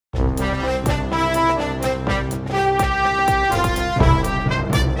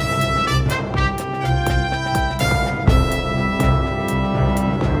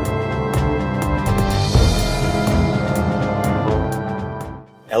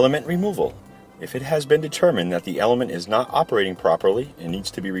Element removal. If it has been determined that the element is not operating properly and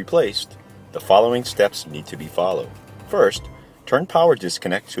needs to be replaced, the following steps need to be followed. First, turn power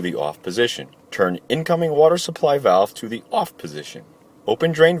disconnect to the off position. Turn incoming water supply valve to the off position.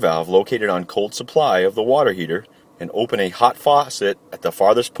 Open drain valve located on cold supply of the water heater and open a hot faucet at the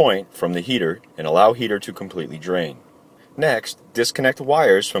farthest point from the heater and allow heater to completely drain. Next, disconnect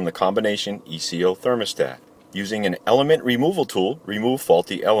wires from the combination ECO thermostat. Using an element removal tool, remove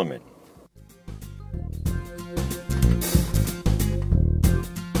faulty element.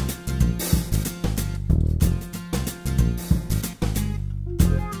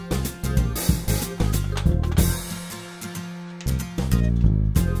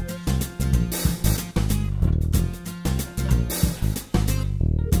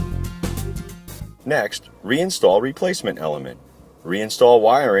 Next, reinstall replacement element. Reinstall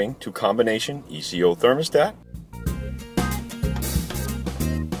wiring to combination ECO thermostat.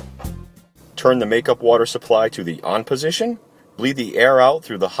 Turn the makeup water supply to the on position. Bleed the air out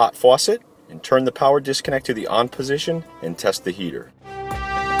through the hot faucet and turn the power disconnect to the on position and test the heater.